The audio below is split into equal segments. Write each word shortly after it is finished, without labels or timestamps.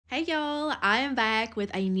Hey y'all, I am back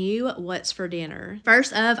with a new What's for Dinner.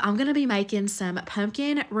 First up, I'm going to be making some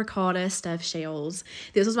pumpkin ricotta stuffed shells.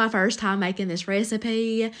 This was my first time making this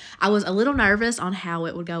recipe. I was a little nervous on how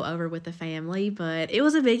it would go over with the family, but it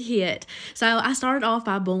was a big hit. So I started off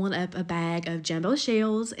by boiling up a bag of jumbo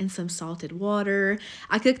shells in some salted water.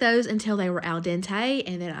 I cooked those until they were al dente,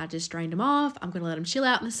 and then I just drained them off. I'm going to let them chill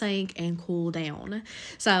out in the sink and cool down.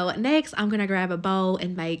 So next, I'm going to grab a bowl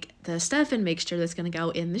and make the stuffing mixture that's going to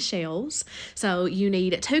go in the shells. So you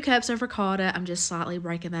need 2 cups of ricotta. I'm just slightly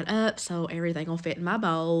breaking that up so everything will fit in my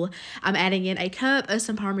bowl. I'm adding in a cup of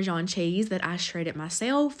some Parmesan cheese that I shredded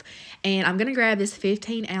myself, and I'm going to grab this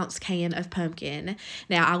 15-ounce can of pumpkin.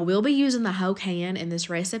 Now I will be using the whole can in this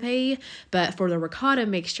recipe, but for the ricotta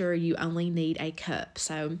mixture you only need a cup.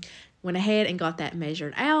 So went ahead and got that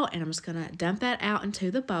measured out, and I'm just going to dump that out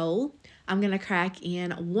into the bowl. I'm going to crack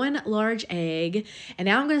in 1 large egg, and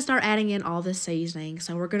now I'm going to start adding in all the seasoning.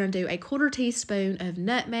 So we're going to do a 1/4 teaspoon of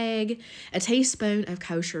nutmeg, a teaspoon of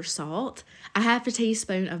kosher salt, a 1/2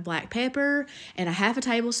 teaspoon of black pepper, and a 1/2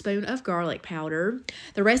 tablespoon of garlic powder.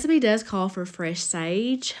 The recipe does call for fresh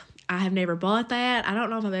sage. I have never bought that. I don't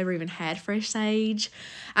know if I've ever even had fresh sage.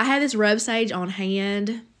 I had this rub sage on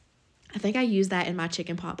hand. I think I used that in my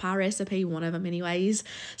chicken pot pie recipe, one of them anyways.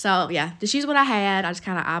 So yeah, just use what I had. I just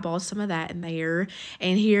kind of eyeballed some of that in there.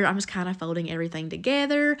 And here I'm just kind of folding everything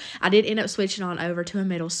together. I did end up switching on over to a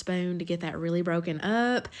metal spoon to get that really broken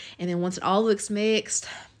up. And then once it all looks mixed,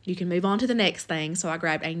 you can move on to the next thing. So I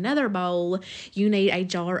grabbed another bowl. You need a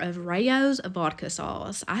jar of Rao's vodka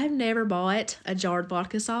sauce. I have never bought a jarred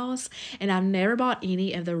vodka sauce, and I've never bought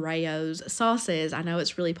any of the Rao's sauces. I know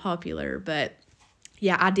it's really popular, but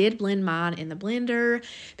yeah, I did blend mine in the blender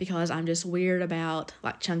because I'm just weird about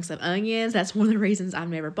like chunks of onions. That's one of the reasons I've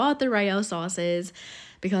never bought the Rao's sauces,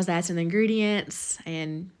 because that's in the ingredients,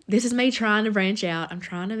 and this is me trying to branch out. I'm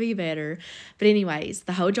trying to be better. But anyways,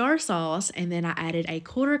 the whole jar of sauce, and then I added a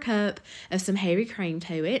 1/4 cup of some heavy cream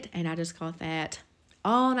to it, and I just got that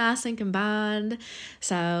all nice and combined.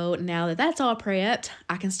 So now that that's all prepped,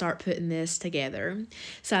 I can start putting this together.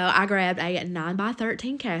 So I grabbed a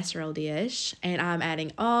 9x13 casserole dish, and I'm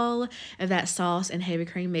adding all of that sauce and heavy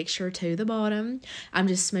cream mixture to the bottom. I'm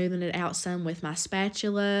just smoothing it out some with my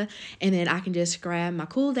spatula, and then I can just grab my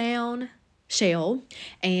cool down shell,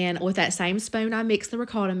 and with that same spoon I mixed the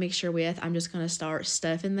ricotta mixture with, I'm just going to start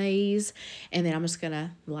stuffing these, and then I'm just going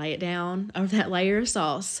to lay it down over that layer of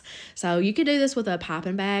sauce. So you could do this with a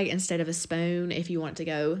piping bag instead of a spoon if you want to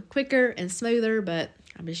go quicker and smoother, but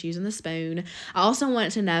I'm just using the spoon. I also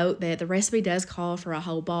wanted to note that the recipe does call for a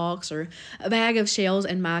whole box or a bag of shells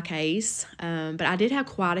in my case, but I did have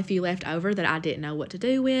quite a few left over that I didn't know what to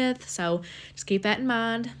do with, so just keep that in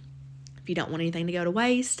mind if you don't want anything to go to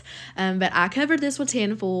waste. But I covered this with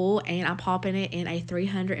tinfoil, and I'm popping it in a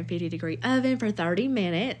 350-degree oven for 30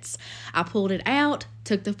 minutes. I pulled it out,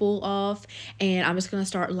 took the foil off, and I'm just going to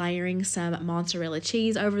start layering some mozzarella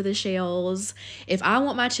cheese over the shells. If I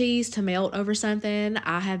want my cheese to melt over something,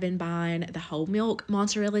 I have been buying the whole milk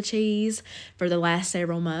mozzarella cheese for the last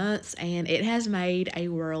several months, and it has made a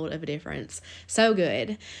world of a difference. So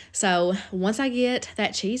good. So once I get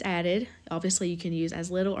that cheese added, obviously you can use as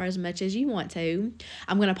little or as much as you want to,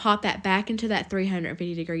 I'm going to pop that back into that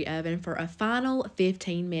 350-degree oven for a final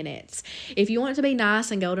 15 minutes. If you want it to be nice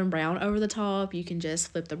and golden brown over the top, you can just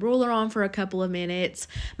flip the broiler on for a couple of minutes.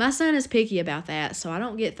 My son is picky about that, so I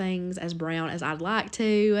don't get things as brown as I'd like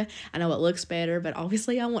to. I know it looks better, but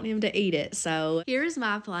obviously I want him to eat it. So here's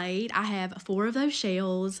my plate. I have 4 of those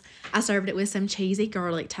shells. I served it with some cheesy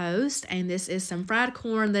garlic toast, and this is some fried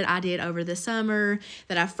corn that I did over the summer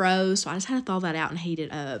that I froze, so I just had to thaw that out and heat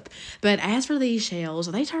it up. But as for these shells,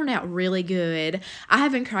 they turned out really good. I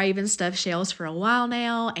have been craving stuffed shells for a while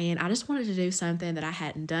now, and I just wanted to do something that I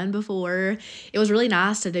hadn't done before. It was really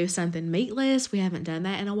nice to do something meatless. We haven't done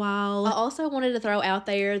that in a while. I also wanted to throw out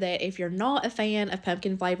there that if you're not a fan of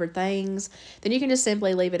pumpkin flavored things, then you can just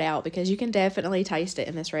simply leave it out, because you can definitely taste it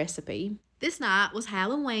in this recipe. This night was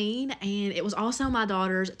Halloween, and it was also my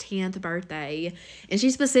daughter's 10th birthday, and she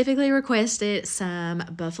specifically requested some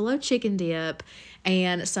buffalo chicken dip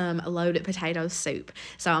and some loaded potato soup.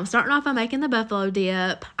 So I'm starting off by making the buffalo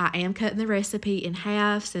dip. I am cutting the recipe in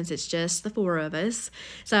half since it's just the 4 of us.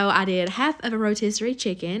 So I did 1/2 of a rotisserie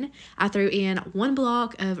chicken. I threw in 1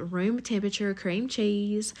 block of room temperature cream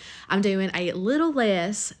cheese. I'm doing a little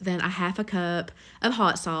less than a 1/2 cup of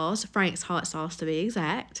hot sauce, Frank's hot sauce to be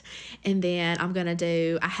exact. And then then I'm going to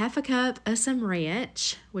do a half a cup of some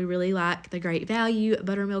ranch. We really like the Great Value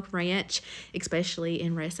buttermilk ranch, especially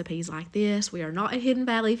in recipes like this. We are not a Hidden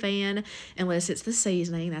Valley fan unless it's the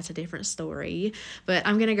seasoning. That's a different story. But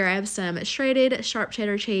I'm going to grab some shredded sharp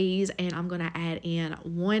cheddar cheese, and I'm going to add in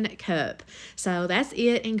 1 cup. So that's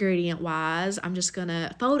it ingredient wise. I'm just going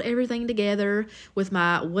to fold everything together with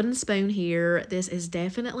my wooden spoon here. This is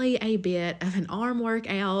definitely a bit of an arm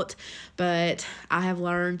workout, but I have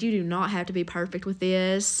learned you do not have to be perfect with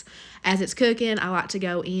this. As it's cooking, I like to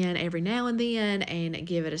go in every now and then and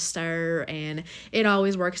give it a stir, and it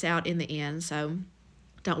always works out in the end. So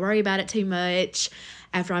don't worry about it too much.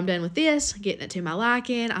 After I'm done with this, getting it to my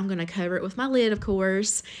liking, I'm going to cover it with my lid, of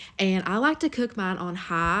course. And I like to cook mine on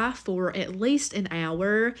high for at least an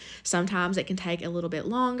hour. Sometimes it can take a little bit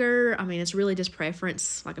longer. I mean, it's really just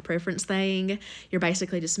preference, like a preference thing. You're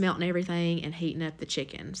basically just melting everything and heating up the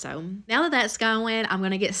chicken. So now that that's going, I'm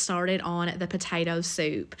going to get started on the potato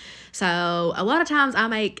soup. So a lot of times I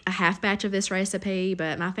make a half batch of this recipe,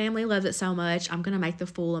 but my family loves it so much, I'm going to make the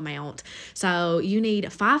full amount. So you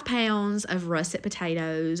need 5 pounds of russet potatoes.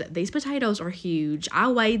 These potatoes are huge. I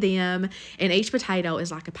weighed them, and each potato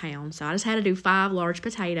is like a pound. So I just had to do 5 large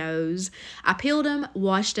potatoes. I peeled them,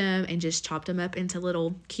 washed them, and just chopped them up into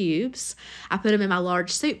little cubes. I put them in my large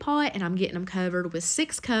soup pot, and I'm getting them covered with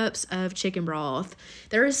 6 cups of chicken broth.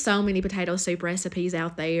 There is so many potato soup recipes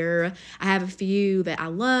out there. I have a few that I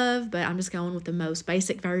love, but I'm just going with the most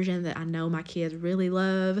basic version that I know my kids really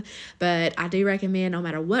love. But I do recommend, no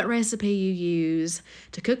matter what recipe you use,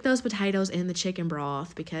 to cook those potatoes in the chicken broth,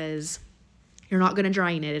 because you're not going to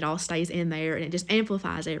drain it. It all stays in there, and it just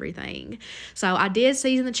amplifies everything. So I did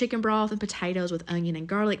season the chicken broth and potatoes with onion and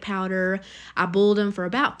garlic powder. I boiled them for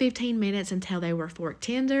about 15 minutes until they were fork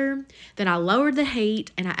tender. Then I lowered the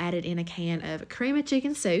heat, and I added in a can of cream of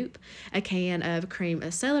chicken soup, a can of cream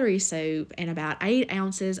of celery soup, and about 8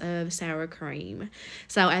 ounces of sour cream.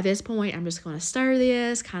 So at this point, I'm just going to stir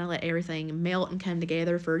this, kind of let everything melt and come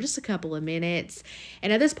together for just a couple of minutes.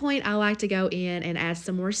 And at this point, I like to go in and add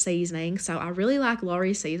some more seasoning. So I really like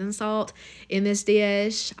Lawry's seasoned salt in this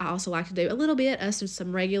dish. I also like to do a little bit of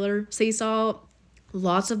some regular sea salt.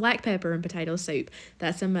 Lots of black pepper in potato soup.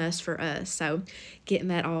 That's a must for us. So getting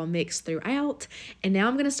that all mixed throughout. And now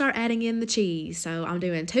I'm going to start adding in the cheese. So I'm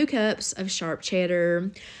doing 2 cups of sharp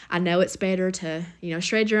cheddar. I know it's better to,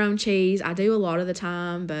 shred your own cheese. I do a lot of the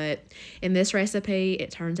time, but in this recipe,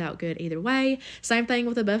 it turns out good either way. Same thing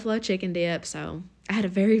with the buffalo chicken dip. So I had a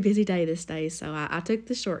very busy day this day, so I took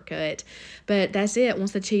the shortcut. But that's it.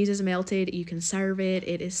 Once the cheese is melted, you can serve it.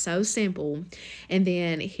 It is so simple. And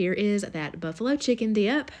then here is that buffalo chicken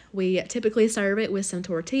dip. We typically serve it with some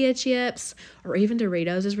tortilla chips, or even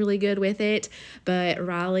Doritos is really good with it. But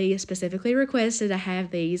Riley specifically requested to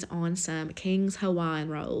have these on some King's Hawaiian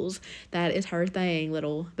rolls. That is her thing,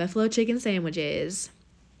 little buffalo chicken sandwiches.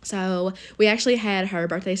 So we actually had her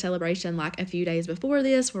birthday celebration like a few days before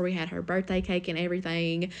this, where we had her birthday cake and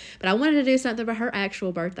everything. But I wanted to do something for her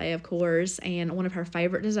actual birthday, of course, and one of her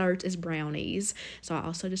favorite desserts is brownies. So I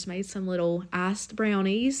also just made some little iced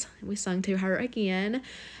brownies. We sung to her again.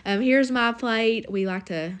 Here's my plate. We like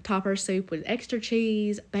to top our soup with extra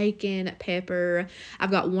cheese, bacon, pepper. I've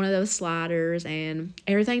got one of those sliders, and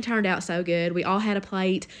everything turned out so good. We all had a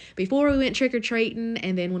plate before we went trick-or-treating,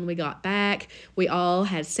 and then when we got back, we all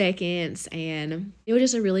had seconds, and it was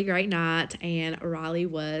just a really great night, and Riley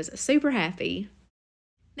was super happy.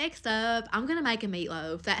 Next up, I'm going to make a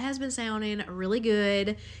meatloaf. That has been sounding really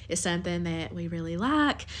good. It's something that we really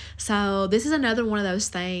like. So this is another one of those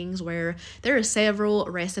things where there are several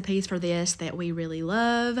recipes for this that we really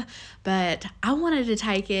love, but I wanted to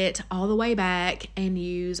take it all the way back and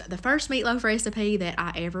use the first meatloaf recipe that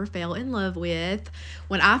I ever fell in love with.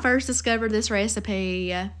 When I first discovered this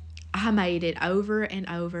recipe, I made it over and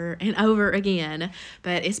over and over again,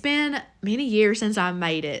 but it's been many years since I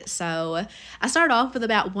made it. So I start off with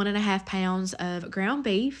about 1.5 pounds of ground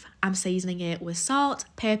beef. I'm seasoning it with salt,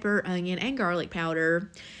 pepper, onion, and garlic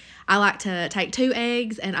powder. I like to take 2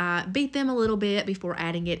 eggs and I beat them a little bit before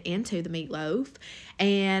adding it into the meatloaf.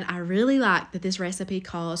 And I really like that this recipe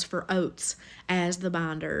calls for oats as the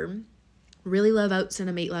binder. Really love oats in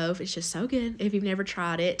a meatloaf. It's just so good if you've never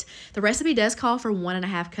tried it. The recipe does call for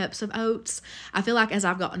 1.5 cups of oats. I feel like as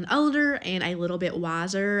I've gotten older and a little bit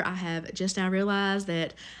wiser, I have just now realized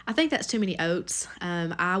that I think that's too many oats.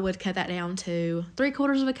 I would cut that down to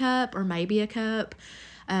 3/4 of a cup or maybe a cup.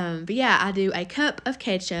 But yeah, I do a cup of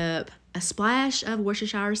ketchup, a splash of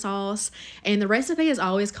Worcestershire sauce, and the recipe has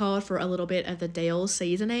always called for a little bit of the dill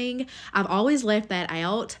seasoning. I've always left that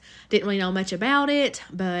out. Didn't really know much about it,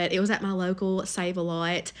 but it was at my local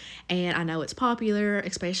Save-A-Lot, and I know it's popular,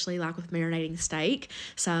 especially like with marinating steak.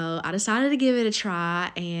 So I decided to give it a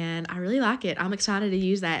try, and I really like it. I'm excited to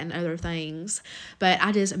use that in other things. But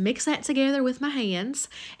I just mix that together with my hands,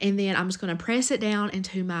 and then I'm just going to press it down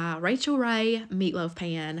into my Rachael Ray meatloaf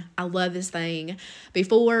pan. I love this thing.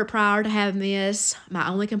 Prior to having this, my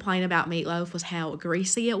only complaint about meatloaf was how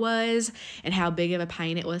greasy it was and how big of a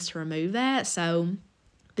pain it was to remove that. So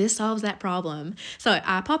this solves that problem. So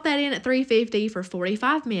I pop that in at 350 for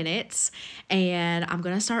 45 minutes, and I'm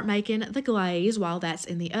going to start making the glaze while that's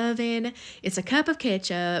in the oven. It's a cup of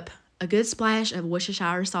ketchup, a good splash of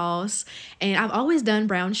Worcestershire sauce, and I've always done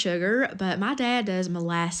brown sugar, but my dad does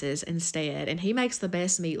molasses instead, and he makes the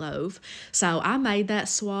best meatloaf. So I made that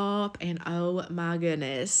swap, and oh my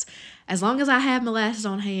goodness. As long as I have molasses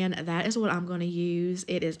on hand, that is what I'm going to use.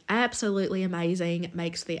 It is absolutely amazing.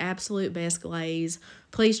 Makes the absolute best glaze.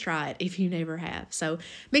 Please try it if you never have. So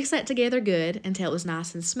mix that together good until it's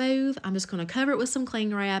nice and smooth. I'm just going to cover it with some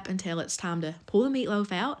cling wrap until it's time to pull the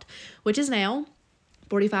meatloaf out, which is now.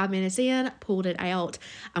 45 minutes in, pulled it out.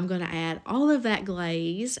 I'm going to add all of that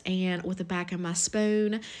glaze, and with the back of my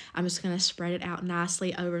spoon, I'm just going to spread it out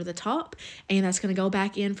nicely over the top, and that's going to go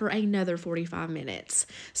back in for another 45 minutes.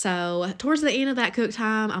 So towards the end of that cook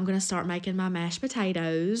time, I'm going to start making my mashed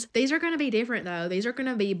potatoes. These are going to be different though. These are going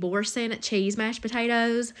to be Boursin cheese mashed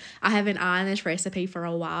potatoes. I have been eyeing this recipe for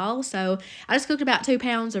a while, so I just cooked about 2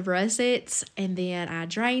 pounds of russets, and then I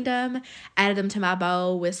drained them, added them to my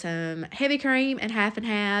bowl with some heavy cream and half and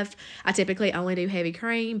half. I typically only do heavy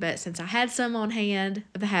cream, but since I had some on hand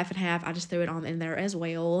of the half and half, I just threw it on in there as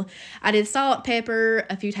well. I did salt, pepper,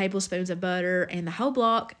 a few tablespoons of butter, and the whole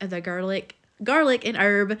block of the garlic and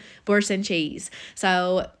herb Boursin cheese.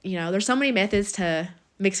 So, you know, there's so many methods to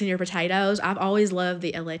mixing your potatoes. I've always loved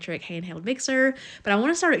the electric handheld mixer, but I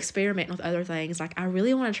want to start experimenting with other things. Like I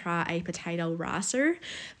really want to try a potato ricer,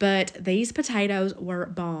 but these potatoes were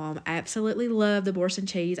bomb. I absolutely love the Boursin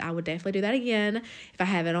cheese. I would definitely do that again if I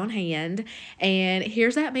have it on hand. And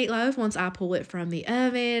here's that meatloaf once I pull it from the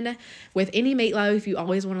oven. With any meatloaf, you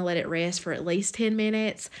always want to let it rest for at least 10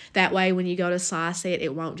 minutes. That way when you go to slice it,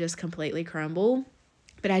 it won't just completely crumble.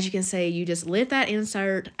 But as you can see, you just lift that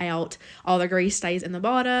insert out, all the grease stays in the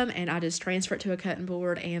bottom, and I just transfer it to a cutting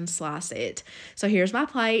board and slice it. So here's my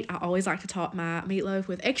plate. I always like to top my meatloaf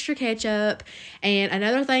with extra ketchup. And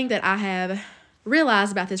another thing that I have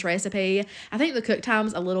realized about this recipe, I think the cook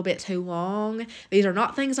time's a little bit too long. These are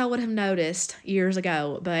not things I would have noticed years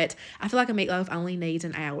ago, but I feel like a meatloaf only needs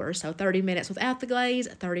an hour. So 30 minutes without the glaze,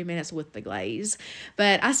 30 minutes with the glaze.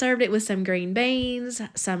 But I served it with some green beans,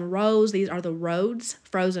 some rolls. These are the Rhodes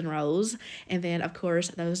frozen rolls. And then, of course,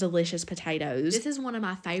 those delicious potatoes. This is one of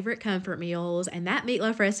my favorite comfort meals, and that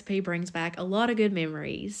meatloaf recipe brings back a lot of good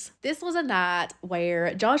memories. This was a night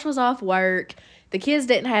where Josh was off work, the kids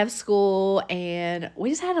didn't have school, and we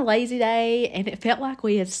just had a lazy day, and it felt like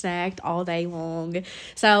we had snacked all day long.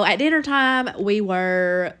 So at dinner time, we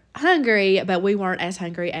were hungry, but we weren't as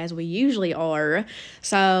hungry as we usually are.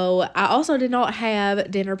 So I also did not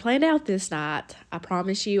have dinner planned out this night. I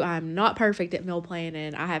promise you, I'm not perfect at meal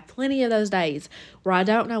planning. I have plenty of those days where I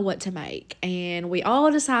don't know what to make. And we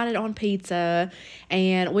all decided on pizza,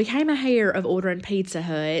 and we came a hair of ordering Pizza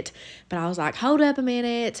Hut, but I was like, hold up a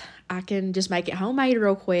minute. I can just make it homemade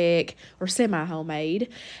real quick, or semi-homemade,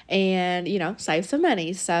 and, you know, save some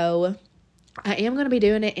money. So I am going to be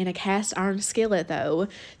doing it in a cast iron skillet though.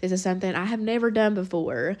 This is something I have never done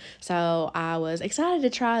before, so I was excited to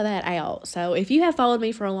try that out. So if you have followed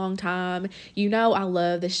me for a long time, you know I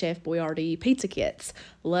love the Chef Boyardee pizza kits.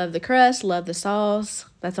 Love the crust, love the sauce.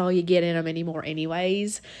 That's all you get in them anymore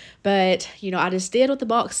anyways. But, you know, I just did what the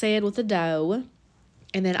box said with the dough.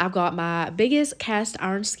 And then I've got my biggest cast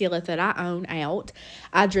iron skillet that I own out.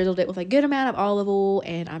 I drizzled it with a good amount of olive oil,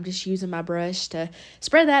 and I'm just using my brush to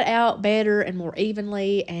spread that out better and more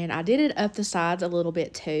evenly. And I did it up the sides a little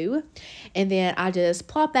bit too. And then I just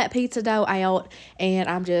plop that pizza dough out, and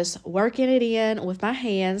I'm just working it in with my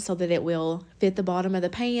hands so that it will fit the bottom of the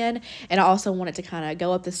pan. And I also want it to kind of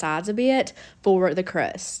go up the sides a bit for the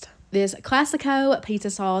crust. This Classico pizza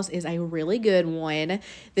sauce is a really good one.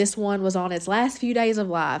 This one was on its last few days of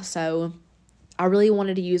life, so I really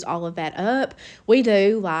wanted to use all of that up. We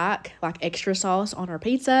do like extra sauce on our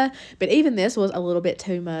pizza, but even this was a little bit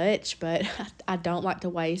too much, but I don't like to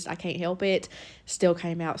waste. I can't help it. Still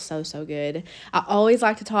came out so good. I always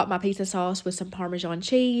like to top my pizza sauce with some Parmesan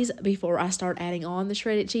cheese before I start adding on the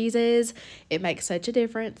shredded cheeses. It makes such a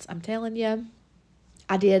difference, I'm telling you.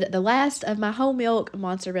 I did the last of my whole milk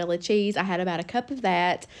mozzarella cheese. I had about a cup of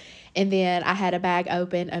that. And then I had a bag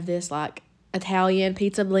open of this like Italian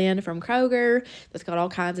pizza blend from Kroger that's got all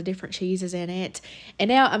kinds of different cheeses in it. And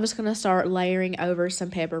now I'm just going to start layering over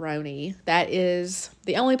some pepperoni. That is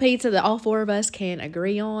the only pizza that all four of us can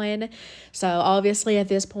agree on. So obviously at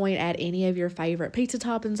this point, add any of your favorite pizza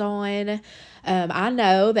toppings on. I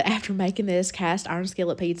know that after making this cast iron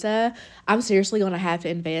skillet pizza, I'm seriously going to have to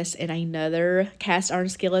invest in another cast iron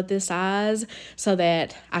skillet this size so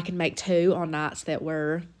that I can make two on nights that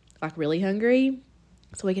we're like really hungry.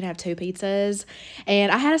 So we can have two pizzas.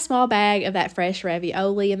 And I had a small bag of that fresh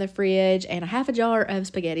ravioli in the fridge and a half a jar of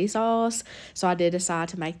spaghetti sauce. So I did decide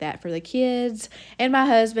to make that for the kids and my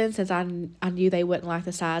husband, since I knew they wouldn't like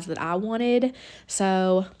the size that I wanted.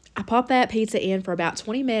 So I popped that pizza in for about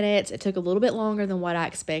 20 minutes. It took a little bit longer than what I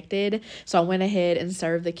expected. So I went ahead and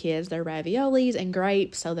served the kids their raviolis and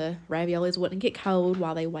grapes so the raviolis wouldn't get cold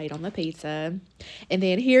while they wait on the pizza. And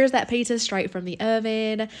then here's that pizza straight from the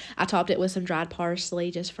oven. I topped it with some dried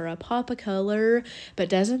parsley just for a pop of color. But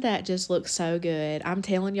doesn't that just look so good? I'm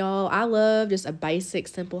telling y'all, I love just a basic,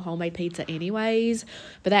 simple homemade pizza anyways.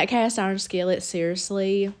 But that cast iron skillet,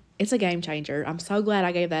 seriously, it's a game changer. I'm so glad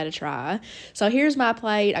I gave that a try. So here's my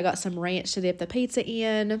plate. I got some ranch to dip the pizza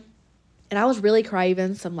in. And I was really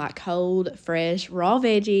craving some like cold, fresh, raw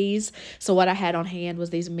veggies. So what I had on hand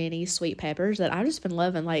was these mini sweet peppers that I've just been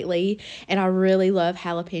loving lately. And I really love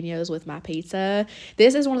jalapenos with my pizza.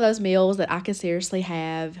 This is one of those meals that I could seriously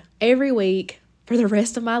have every week for the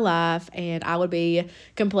rest of my life. And I would be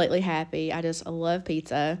completely happy. I just love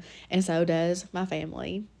pizza. And so does my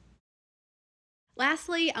family.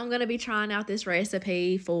 Lastly, I'm going to be trying out this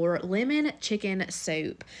recipe for lemon chicken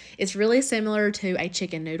soup. It's really similar to a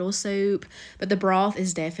chicken noodle soup, but the broth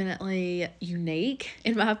is definitely unique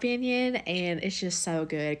in my opinion, and it's just so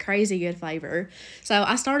good. Crazy good flavor. So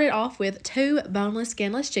I started off with 2 boneless,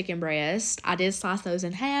 skinless chicken breasts. I did slice those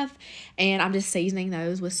in half, and I'm just seasoning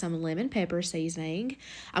those with some lemon pepper seasoning.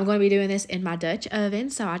 I'm going to be doing this in my Dutch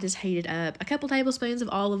oven, so I just heated up a couple tablespoons of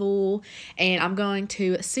olive oil, and I'm going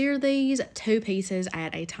to sear these 2 pieces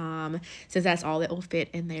at a time, since that's all that will fit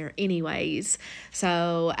in there anyways.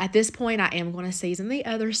 So at this point, I am going to season the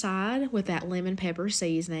other side with that lemon pepper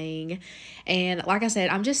seasoning. And like I said,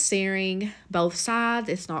 I'm just searing both sides.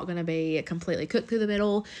 It's not going to be completely cooked through the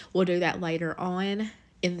middle. We'll do that later on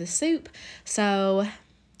in the soup. So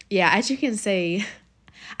yeah, as you can see,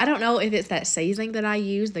 I don't know if it's that seasoning that I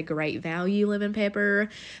use, the Great Value lemon pepper,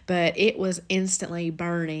 but it was instantly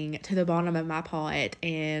burning to the bottom of my pot,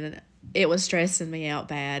 and it was stressing me out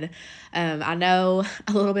bad. I know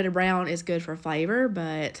a little bit of brown is good for flavor,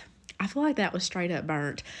 but I feel like that was straight up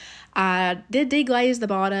burnt. I did deglaze the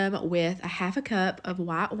bottom with a half a cup of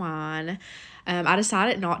white wine. I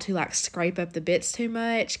decided not to like scrape up the bits too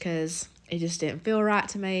much because it just didn't feel right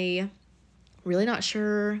to me. Really not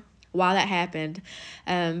sure why that happened.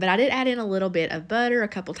 But I did add in a little bit of butter, a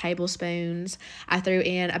couple tablespoons. I threw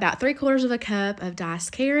in about 3/4 of a cup of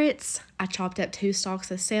diced carrots. I chopped up 2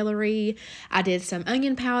 stalks of celery. I did some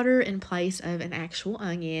onion powder in place of an actual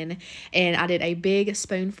onion. And I did a big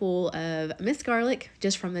spoonful of minced garlic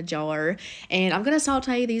just from the jar. And I'm going to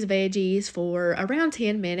saute these veggies for around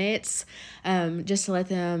 10 minutes just to let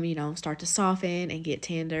them, start to soften and get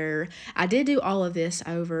tender. I did do all of this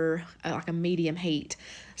over like a medium heat.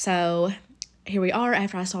 So here we are.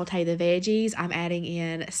 After I saute the veggies, I'm adding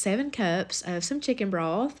in 7 cups of some chicken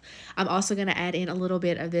broth. I'm also going to add in a little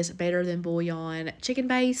bit of this Better Than Bouillon chicken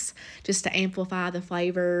base just to amplify the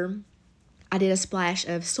flavor. I did a splash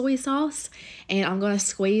of soy sauce, and I'm going to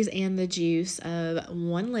squeeze in the juice of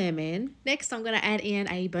 1 lemon. Next, I'm going to add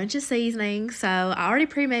in a bunch of seasoning. So I already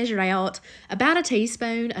pre-measured out about a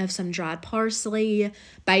teaspoon of some dried parsley,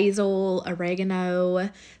 basil, oregano,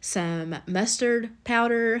 some mustard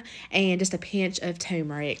powder, and just a pinch of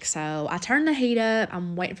turmeric. So I turned the heat up.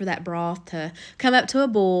 I'm waiting for that broth to come up to a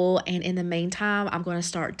boil, and in the meantime, I'm going to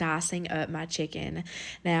start dicing up my chicken.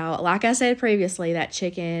 Now, like I said previously, that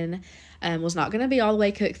chicken was not going to be all the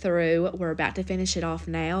way cooked through. We're about to finish it off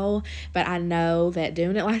now, but I know that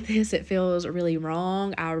doing it like this, it feels really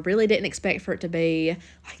wrong. I really didn't expect for it to be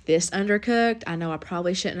like this undercooked. I know I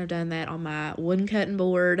probably shouldn't have done that on my wooden cutting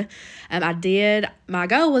board. My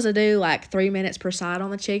goal was to do like 3 minutes per side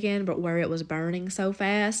on the chicken, but where it was burning so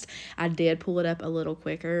fast, I did pull it up a little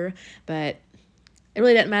quicker, but it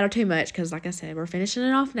really doesn't matter too much because, like I said, we're finishing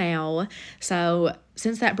it off now. So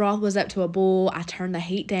since that broth was up to a boil, I turned the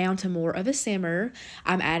heat down to more of a simmer.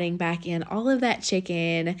 I'm adding back in all of that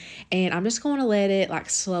chicken, and I'm just going to let it like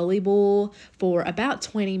slowly boil for about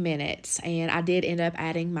 20 minutes. And I did end up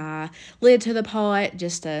adding my lid to the pot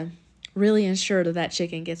just to really ensure that that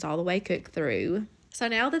chicken gets all the way cooked through. So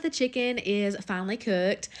now that the chicken is finally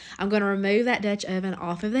cooked, I'm going to remove that Dutch oven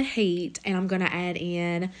off of the heat, and I'm going to add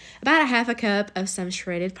in about a half a cup of some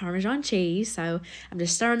shredded Parmesan cheese. So I'm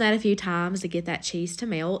just stirring that a few times to get that cheese to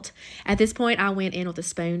melt. At this point, I went in with a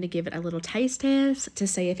spoon to give it a little taste test to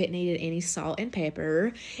see if it needed any salt and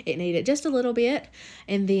pepper. It needed just a little bit.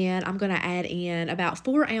 And then I'm going to add in about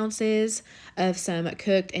 4 ounces of some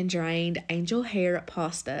cooked and drained angel hair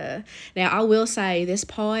pasta. Now, I will say this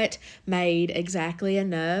pot made exactly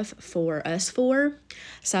enough for us four.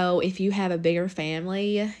 So if you have a bigger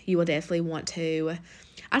family, you will definitely want to,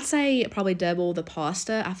 I'd say probably double the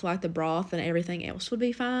pasta. I feel like the broth and everything else would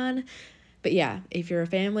be fine. But yeah, if you're a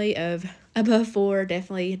family of above 4,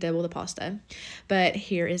 definitely double the pasta. But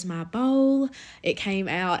here is my bowl. It came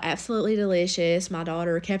out absolutely delicious. My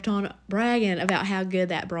daughter kept on bragging about how good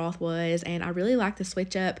that broth was, and I really like the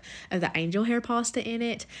switch up of the angel hair pasta in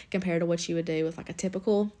it compared to what you would do with like a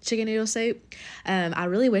typical chicken noodle soup. I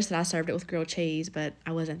really wish that I served it with grilled cheese, but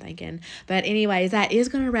I wasn't thinking. But anyways, that is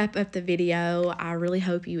going to wrap up the video. I really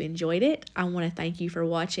hope you enjoyed it. I want to thank you for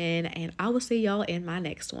watching, and I will see y'all in my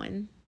next one.